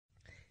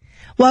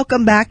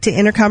Welcome back to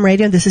Intercom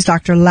Radio. This is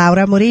Dr.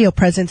 Laura Murillo,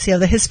 President of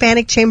the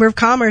Hispanic Chamber of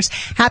Commerce.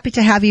 Happy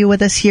to have you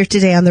with us here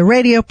today on the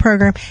radio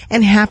program,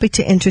 and happy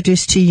to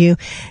introduce to you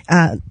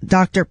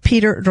Dr.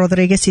 Peter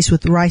Rodriguez. He's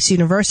with Rice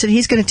University.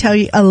 He's going to tell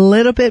you a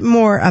little bit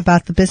more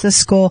about the business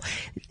school,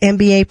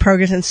 MBA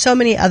programs, and so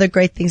many other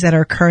great things that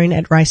are occurring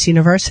at Rice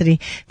University.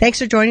 Thanks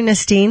for joining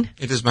us, Dean.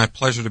 It is my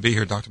pleasure to be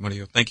here, Dr.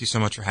 Murillo. Thank you so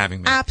much for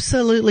having me.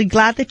 Absolutely.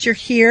 Glad that you're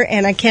here,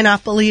 and I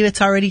cannot believe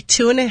it's already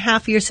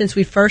 2.5 years since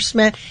we first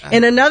met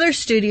in another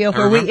studio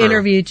where we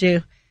interviewed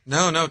you.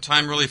 No,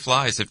 time really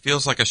flies. It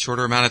feels like a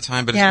shorter amount of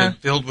time, but it's been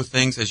filled with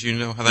things, as you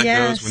know how that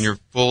goes. When you're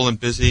full and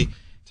busy,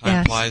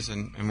 time flies,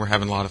 and we're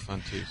having a lot of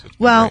fun, too.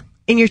 So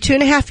in your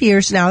 2.5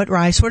 years now at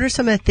Rice, what are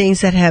some of the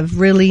things that have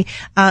really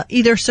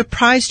either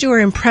surprised you or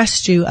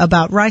impressed you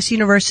about Rice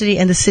University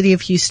and the city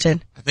of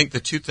Houston? I think the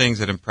two things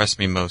that impressed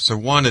me most. So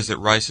one is that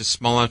Rice is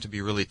small enough to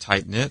be really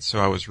tight-knit, so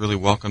I was really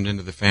welcomed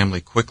into the family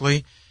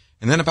quickly.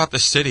 And then about the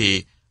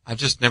city, I've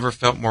just never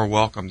felt more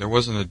welcome. There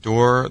wasn't a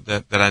door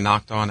that I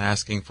knocked on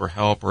asking for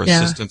help or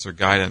assistance or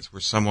guidance where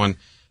someone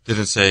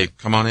didn't say,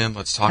 come on in,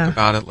 let's talk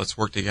about it, let's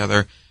work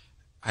together.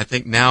 I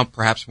think now,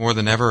 perhaps more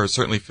than ever, it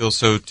certainly feels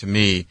so to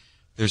me,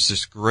 there's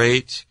this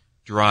great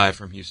drive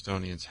from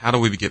Houstonians. How do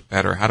we get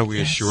better? How do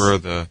we assure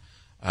the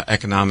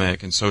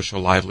economic and social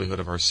livelihood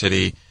of our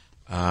city?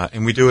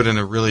 And we do it in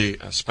a really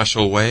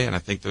special way, and I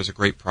think there's a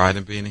great pride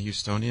in being a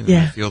Houstonian, and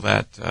I feel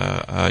that,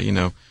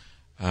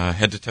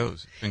 head to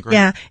toes. It's been great.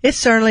 Yeah, it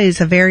certainly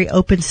is a very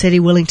open city,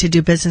 willing to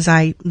do business.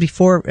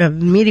 Before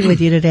meeting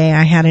with you today,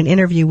 I had an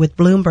interview with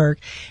Bloomberg,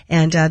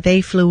 and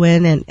they flew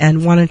in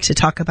and wanted to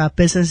talk about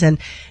business and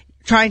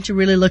trying to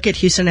really look at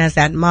Houston as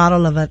that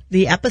model of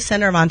the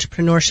epicenter of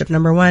entrepreneurship,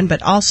 number one,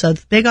 but also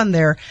big on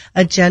their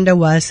agenda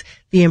was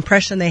the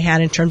impression they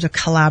had in terms of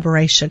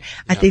collaboration.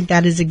 I think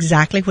that is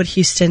exactly what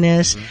Houston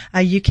is.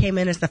 You came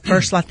in as the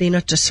first Latino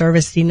to serve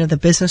as dean of the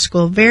business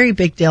school. Very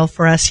big deal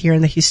for us here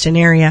in the Houston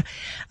area.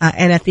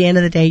 And at the end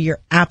of the day,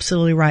 you're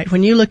absolutely right.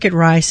 When you look at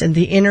Rice and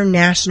the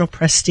international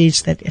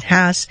prestige that it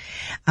has,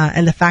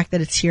 and the fact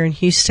that it's here in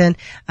Houston,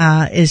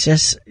 is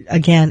just,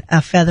 again,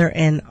 a feather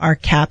in our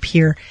cap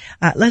here.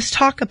 Let's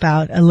talk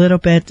about a little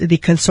bit the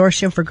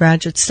Consortium for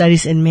Graduate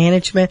Studies in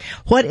Management.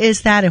 What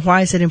is that, and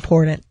why is it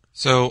important?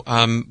 So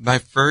my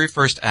very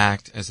first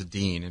act as a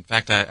dean, in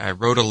fact, I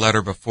wrote a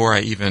letter before I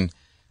even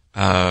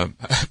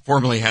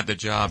formally had the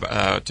job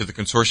to the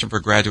Consortium for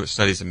Graduate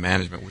Studies in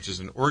Management, which is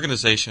an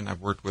organization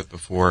I've worked with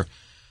before.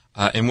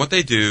 And what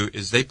they do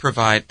is they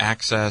provide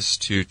access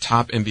to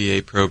top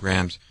MBA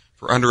programs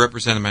for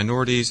underrepresented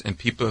minorities and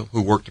people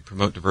who work to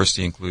promote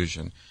diversity and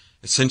inclusion.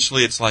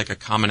 Essentially, it's like a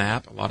Common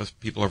App. A lot of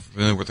people are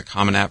familiar with the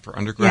Common App for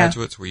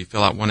undergraduates, where you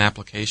fill out one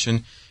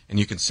application and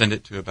you can send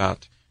it to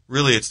about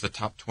really, it's the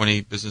top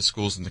 20 business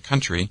schools in the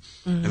country.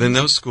 And then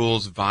those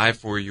schools vie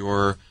for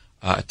your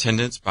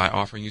attendance by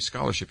offering you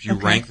scholarships. You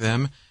rank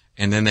them,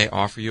 and then they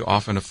offer you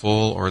often a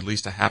full or at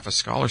least a half a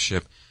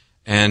scholarship.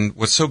 And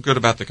what's so good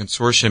about the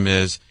consortium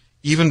is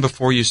even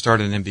before you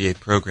start an MBA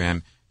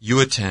program, you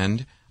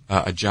attend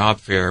a job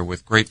fair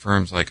with great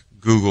firms like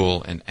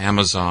Google and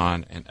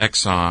Amazon and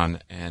Exxon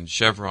and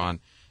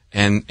Chevron,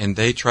 and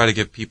they try to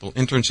give people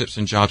internships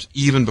and jobs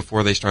even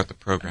before they start the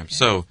program.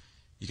 So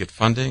you get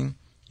funding.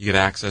 You get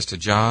access to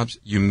jobs.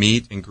 You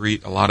meet and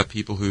greet a lot of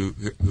people who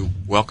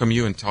welcome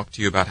you and talk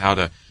to you about how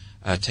to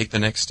take the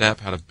next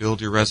step, how to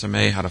build your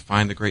resume, how to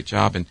find the great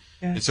job.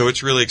 And so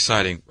it's really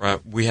exciting.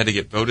 We had to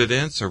get voted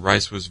in, so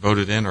Rice was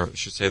voted in, or I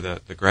should say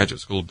the Graduate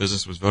School of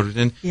Business was voted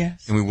in.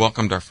 Yes. And we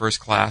welcomed our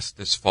first class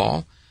this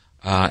fall,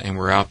 and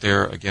we're out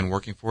there again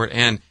working for it.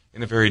 And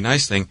in a very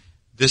nice thing,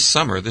 this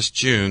summer, this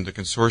June, the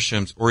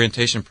consortium's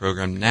orientation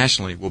program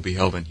nationally will be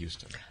held in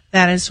Houston.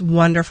 That is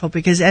wonderful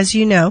because, as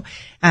you know,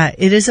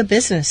 it is a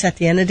business. At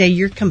the end of the day,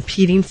 you're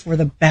competing for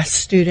the best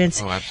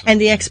students. Oh, absolutely. And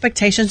the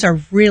expectations are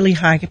really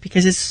high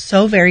because it's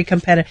so very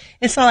competitive.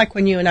 It's not like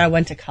when you and I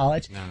went to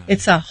college. No.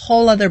 It's a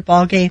whole other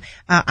ballgame.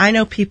 I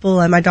know people,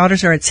 and my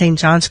daughters are at St.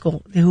 John's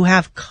School, who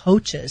have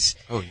coaches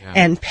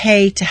and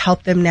pay to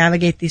help them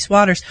navigate these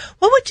waters.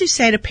 What would you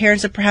say to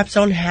parents that perhaps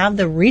don't have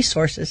the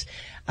resources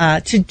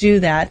to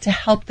do that, to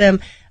help them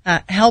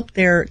help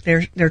their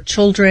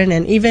children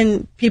and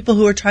even people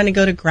who are trying to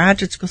go to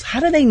graduate schools?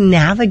 How do they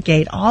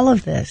navigate all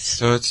of this?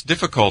 So it's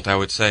difficult, I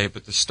would say,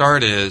 but the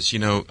start is,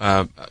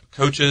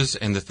 coaches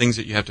and the things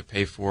that you have to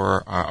pay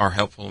for are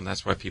helpful, and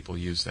that's why people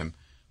use them.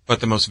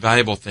 But the most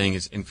valuable thing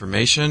is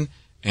information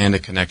and a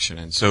connection.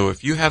 And so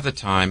if you have the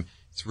time,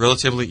 it's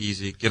relatively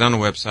easy. Get on a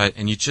website,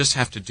 and you just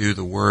have to do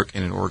the work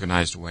in an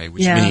organized way,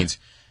 which means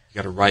you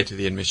got to write to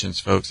the admissions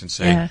folks and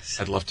say,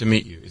 I'd love to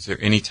meet you. Is there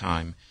any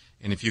time?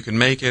 And if you can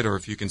make it, or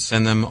if you can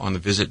send them on the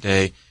visit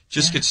day,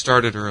 just get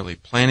started early.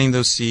 Planting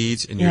those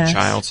seeds in your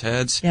child's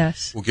heads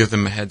will give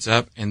them a heads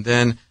up. And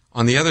then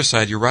on the other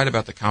side, you're right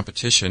about the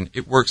competition.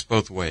 It works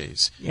both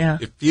ways.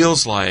 It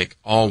feels like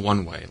all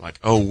one way, like,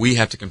 oh, we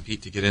have to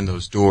compete to get in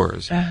those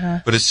doors.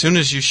 But as soon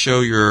as you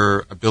show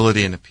your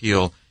ability and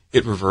appeal,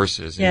 it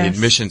reverses. And the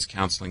admissions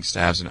counseling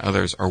staffs and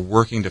others are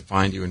working to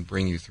find you and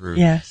bring you through.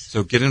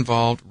 So get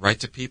involved,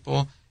 write to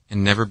people,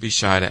 and never be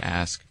shy to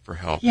ask for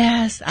help.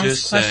 Yes, ask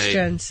Just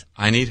questions. Say,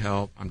 I need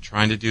help. I'm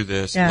trying to do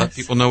this. Yes. Let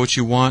people know what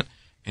you want,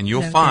 and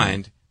you'll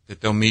find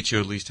that they'll meet you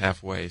at least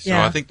halfway. So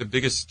Yeah. I think the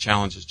biggest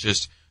challenge is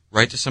just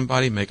write to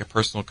somebody, make a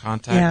personal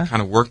contact,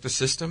 kind of work the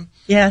system.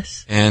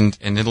 Yes. And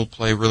it'll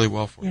play really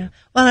well for you.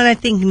 Well, and I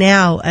think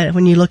now,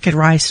 when you look at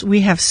Rice,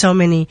 we have so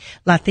many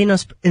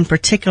Latinos in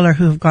particular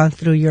who have gone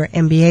through your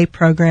MBA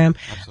program.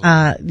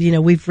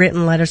 We've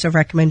written letters of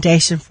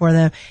recommendation for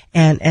them,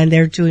 and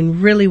they're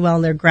doing really well,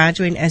 and they're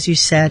graduating, as you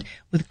said,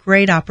 with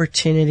great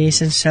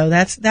opportunities. And so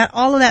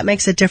all of that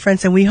makes a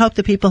difference. And we hope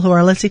the people who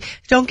are listening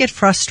don't get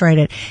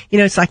frustrated.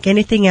 It's like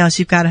anything else.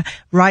 You've got to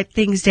write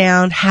things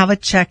down, have a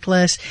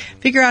checklist,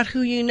 figure out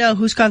who you know,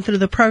 who's gone through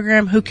the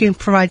program, who can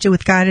provide you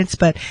with guidance,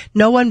 but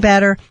no one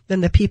better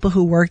than the people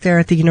who work there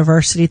at the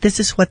university. This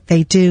is what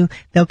they do.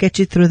 They'll get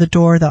you through the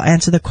door. They'll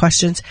answer the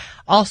questions.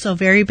 Also,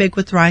 very big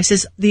with Rice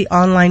is the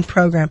online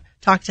program.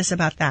 Talk to us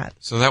about that.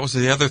 So that was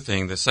the other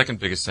thing, the second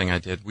biggest thing I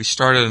did. We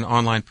started an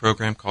online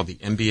program called the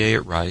MBA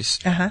at Rice.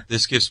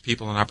 This gives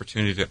people an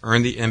opportunity to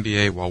earn the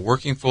MBA while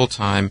working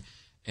full-time,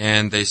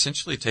 and they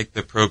essentially take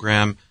the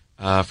program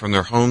from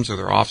their homes or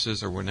their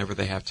offices or whenever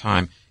they have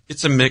time.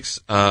 It's a mix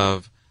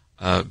of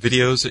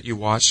videos that you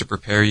watch to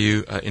prepare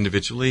you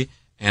individually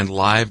and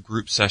live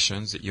group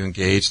sessions that you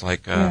engage,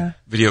 like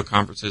video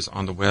conferences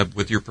on the web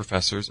with your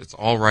professors. It's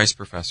all Rice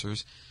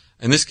professors.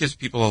 And this gives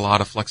people a lot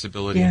of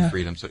flexibility and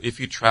freedom. So if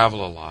you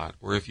travel a lot,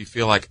 or if you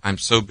feel like I'm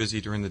so busy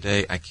during the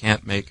day I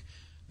can't make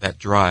that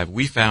drive,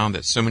 we found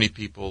that so many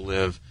people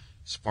live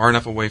far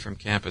enough away from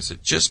campus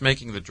that just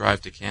making the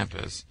drive to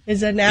campus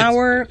is an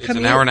hour. It's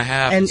an hour and a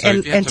half.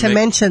 And to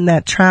mention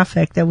that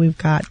traffic that we've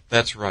got.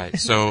 That's right.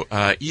 So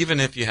even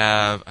if you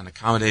have an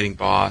accommodating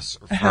boss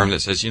or firm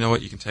that says, you know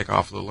what, you can take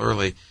off a little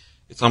early,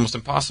 it's almost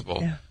impossible.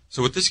 Yeah.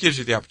 So what this gives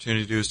you the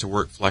opportunity to do is to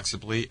work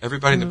flexibly.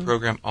 Everybody in the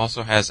program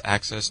also has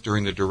access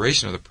during the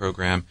duration of the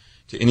program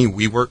to any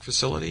WeWork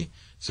facility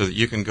so that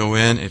you can go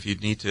in if you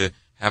need to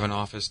have an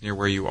office near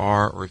where you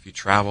are, or if you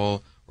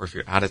travel, or if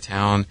you're out of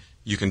town,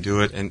 you can do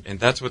it. And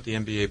that's what the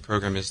MBA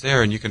program is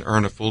there, and you can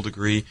earn a full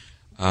degree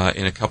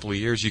in a couple of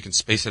years. You can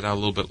space it out a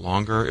little bit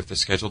longer if the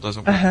schedule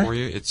doesn't work for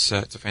you. It's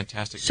a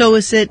fantastic. So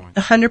is it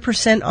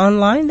 100%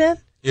 online then?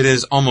 It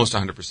is almost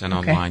 100%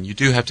 online. You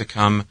do have to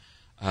come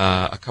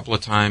a couple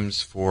of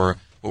times for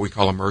what we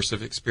call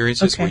immersive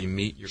experiences, where you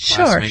meet your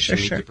classmates, you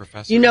meet the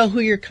professors. You know who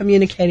you're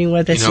communicating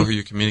with. You know who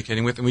you're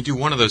communicating with, and we do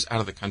one of those out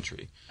of the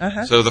country.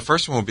 So the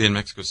first one will be in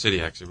Mexico City,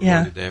 actually.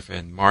 We're going to DF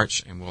in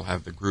March, and we'll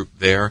have the group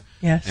there,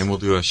 and we'll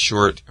do a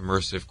short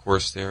immersive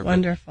course there.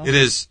 Wonderful. But it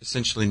is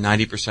essentially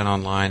 90%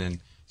 online, and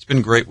it's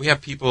been great. We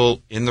have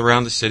people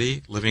around the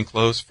city, living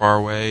close, far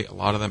away, a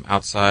lot of them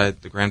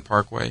outside the Grand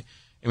Parkway.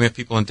 And we have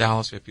people in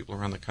Dallas, we have people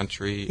around the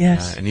country,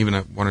 and even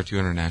one or two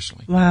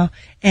internationally. Wow.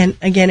 And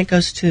again, it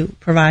goes to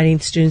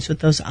providing students with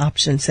those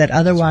options that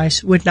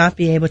otherwise would not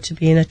be able to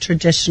be in a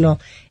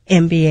traditional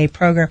MBA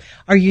program.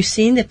 Are you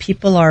seeing that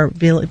people are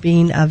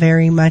being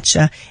very much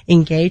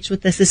engaged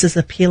with this? This is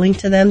appealing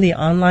to them, the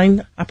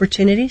online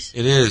opportunities?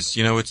 It is.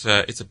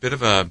 It's a bit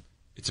of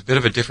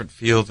a different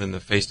field than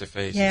the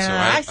face-to-face. Yeah,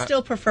 so I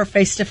still prefer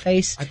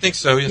face-to-face. I think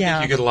so. I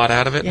think you get a lot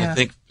out of it. And I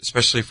think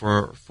especially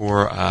for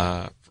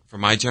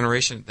my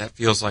generation, that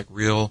feels like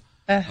real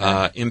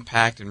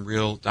impact and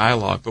real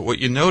dialogue. But what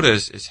you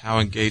notice is how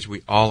engaged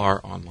we all are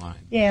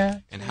online. Yeah.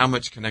 And how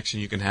much connection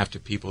you can have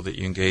to people that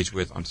you engage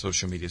with on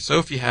social media. So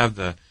if you have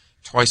the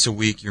twice a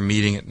week, you're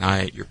meeting at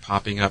night, you're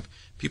popping up,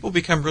 people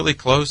become really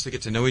close. They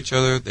get to know each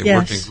other. They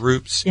work in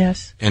groups.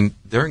 Yes. And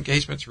their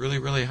engagement's really,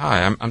 really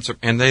high.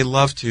 And they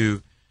love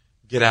to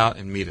get out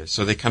and meet us.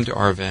 So they come to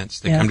our events.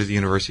 They come to the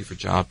university for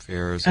job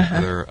fairs and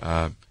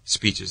other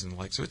speeches and the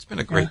like. So it's been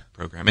a great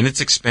program. And it's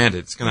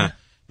expanded. It's going to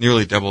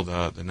nearly double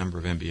the number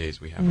of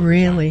MBAs we have.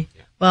 Really?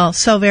 Yeah. Well,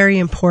 so very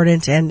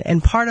important.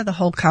 And part of the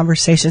whole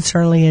conversation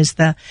certainly is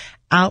the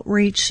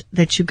outreach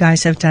that you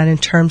guys have done in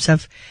terms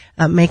of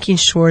making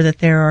sure that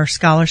there are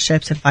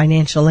scholarships and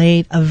financial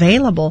aid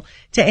available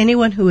to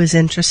anyone who is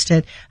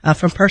interested.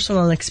 From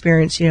personal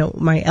experience,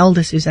 my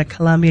eldest, who's at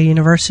Columbia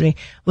University,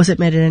 was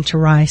admitted into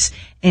Rice,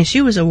 and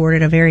she was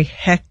awarded a very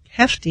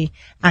hefty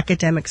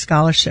academic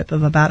scholarship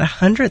of about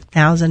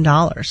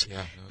 $100,000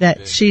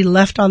 that she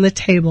left on the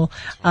table.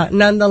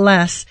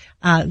 Nonetheless,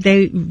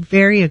 they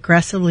very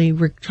aggressively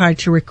tried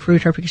to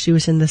recruit her because she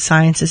was in the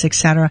sciences,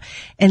 etc.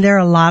 And there are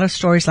a lot of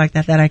stories like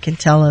that I can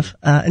tell of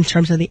in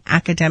terms of the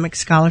academic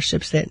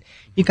scholarships that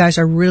you guys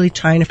are really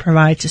trying to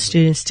provide to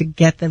students to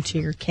get them to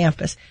your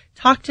campus.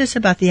 Talk to us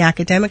about the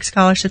academic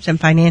scholarships and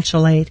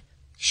financial aid.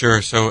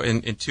 Sure. So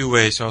in two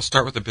ways. So I'll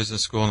start with the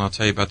business school, and I'll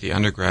tell you about the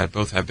undergrad.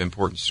 Both have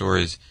important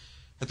stories.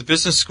 At the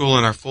business school,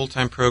 in our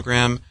full-time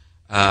program,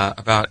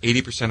 about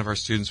 80% of our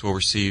students will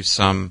receive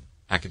some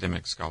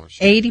academic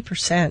scholarship.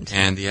 80%.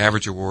 And the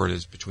average award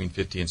is between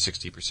 50 and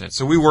 60%.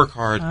 So we work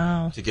hard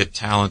to get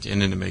talent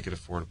in and to make it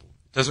affordable.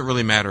 It doesn't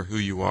really matter who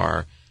you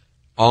are.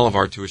 All of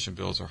our tuition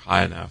bills are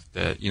high enough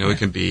that, it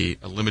can be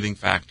a limiting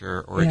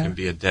factor, or it can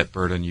be a debt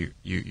burden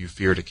you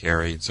fear to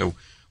carry. And so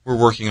we're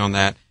working on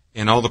that.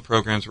 In all the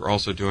programs, we're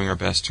also doing our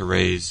best to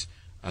raise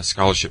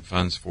scholarship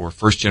funds for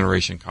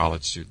first-generation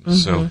college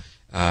students. So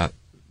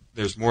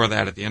there's more of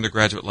that at the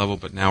undergraduate level,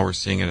 but now we're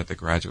seeing it at the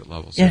graduate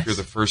level. So if you're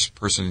the first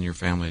person in your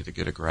family to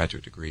get a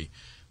graduate degree,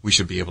 we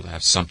should be able to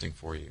have something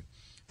for you.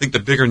 I think the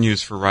bigger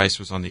news for Rice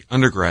was on the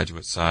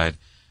undergraduate side,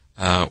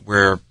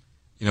 where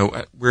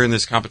we're in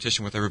this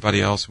competition with everybody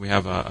else. We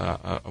have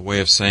a way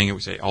of saying it.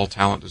 We say all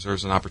talent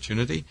deserves an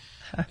opportunity.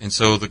 And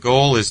so the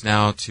goal is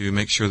now to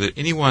make sure that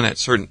anyone at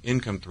certain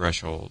income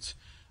thresholds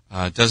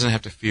doesn't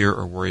have to fear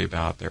or worry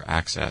about their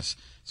access.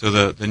 So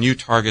the new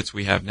targets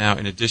we have now,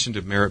 in addition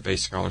to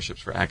merit-based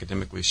scholarships for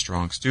academically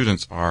strong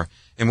students, are,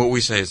 and what we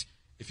say is,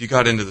 if you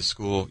got into the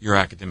school, you're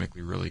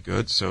academically really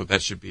good. So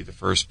that should be the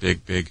first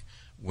big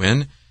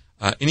win.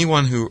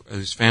 Anyone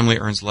whose family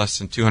earns less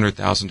than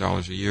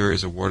 $200,000 a year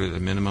is awarded a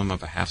minimum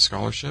of a half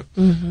scholarship.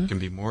 It can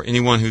be more.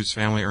 Anyone whose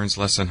family earns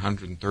less than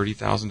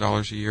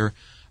 $130,000 a year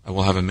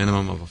will have a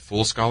minimum of a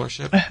full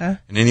scholarship. And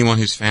anyone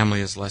whose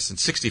family is less than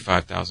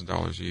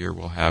 $65,000 a year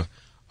will have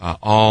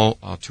all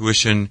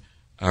tuition,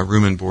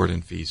 room and board,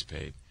 and fees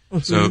paid.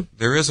 So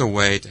there is a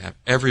way to have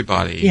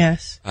everybody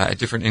at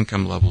different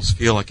income levels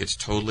feel like it's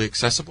totally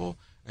accessible,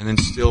 and then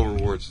still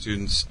reward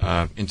students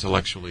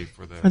intellectually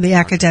for the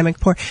academic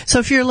part. So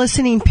if you're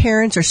listening,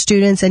 parents or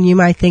students, and you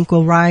might think,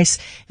 well, Rice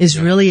is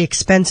really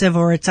expensive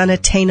or it's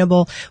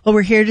unattainable, what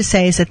we're here to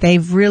say is that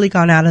they've really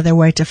gone out of their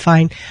way to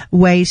find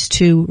ways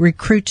to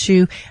recruit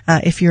you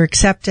if you're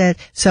accepted.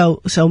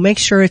 So make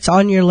sure it's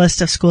on your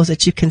list of schools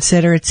that you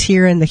consider. It's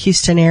here in the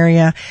Houston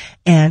area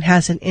and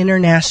has an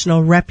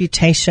international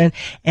reputation,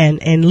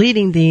 and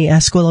leading the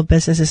School of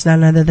Business is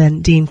none other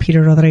than Dean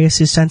Peter Rodriguez,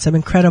 who's done some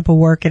incredible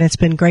work, and it's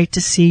been great to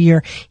see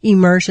your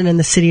immersion in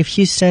the city of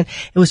Houston.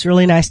 It was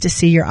really nice to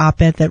see your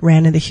op-ed that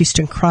ran in the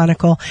Houston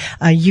Chronicle.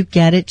 You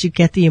get it. You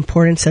get the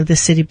importance of the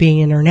city being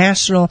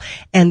international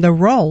and the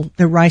role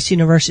that Rice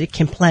University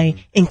can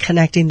play in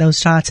connecting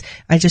those dots.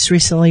 I just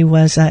recently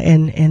was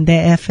in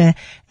DF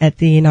at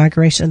the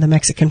inauguration of the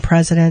Mexican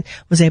president,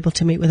 was able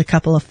to meet with a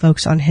couple of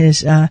folks on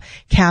his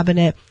cabinet.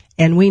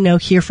 And we know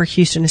here for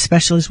Houston,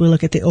 especially as we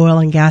look at the oil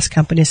and gas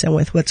companies and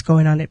with what's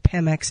going on at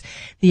Pemex,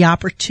 the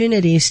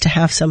opportunities to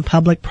have some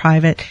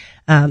public-private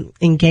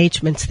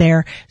engagements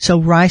there. So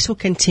Rice will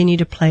continue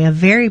to play a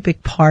very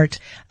big part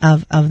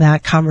of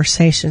that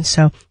conversation.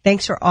 So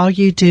thanks for all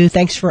you do.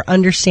 Thanks for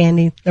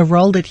understanding the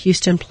role that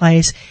Houston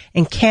plays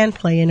and can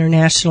play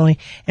internationally,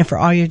 and for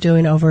all you're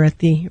doing over at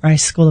the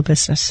Rice School of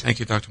Business. Thank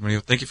you, Dr.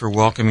 Murillo. Thank you for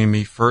welcoming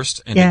me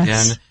first and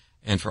again,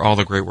 and for all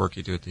the great work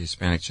you do at the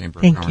Hispanic Chamber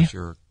of Commerce.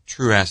 You're a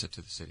true asset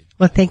to the city.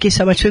 Well, thank you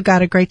so much. We've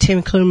got a great team,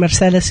 including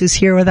Mercedes, who's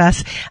here with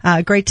us.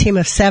 A great team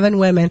of 7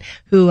 women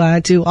who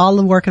do all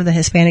the work of the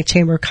Hispanic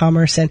Chamber of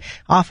Commerce, and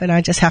often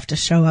I just have to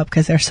show up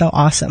because they're so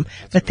awesome.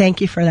 But thank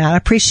you for that. I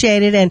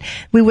appreciate it, and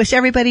we wish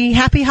everybody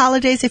happy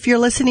holidays if you're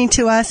listening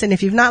to us, and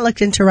if you've not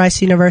looked into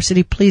Rice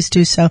University, please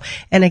do so.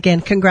 And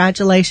again,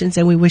 congratulations,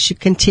 and we wish you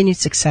continued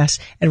success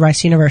at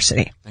Rice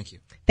University. Thank you.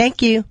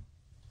 Thank you.